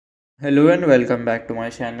Hello and welcome back to my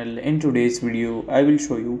channel. In today's video, I will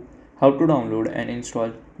show you how to download and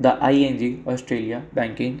install the ING Australia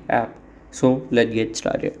banking app. So let's get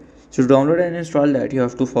started. So to download and install that, you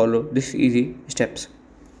have to follow these easy steps.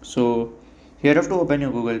 So here you have to open your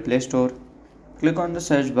Google Play Store, click on the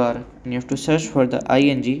search bar and you have to search for the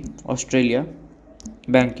ING Australia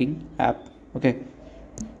banking app. Okay,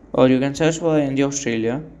 or you can search for ING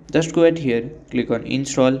Australia. Just go ahead here, click on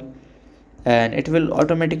install and it will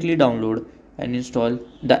automatically download and install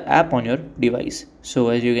the app on your device. So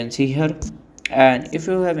as you can see here, and if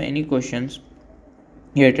you have any questions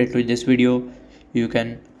related to this video, you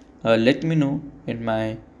can let me know in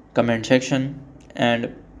my comment section.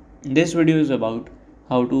 And this video is about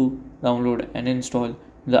how to download and install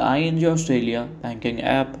the ING Australia banking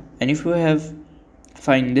app. And if you have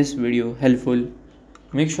find this video helpful,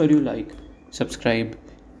 make sure you like, subscribe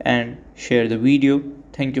and share the video.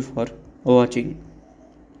 Thank you for watching.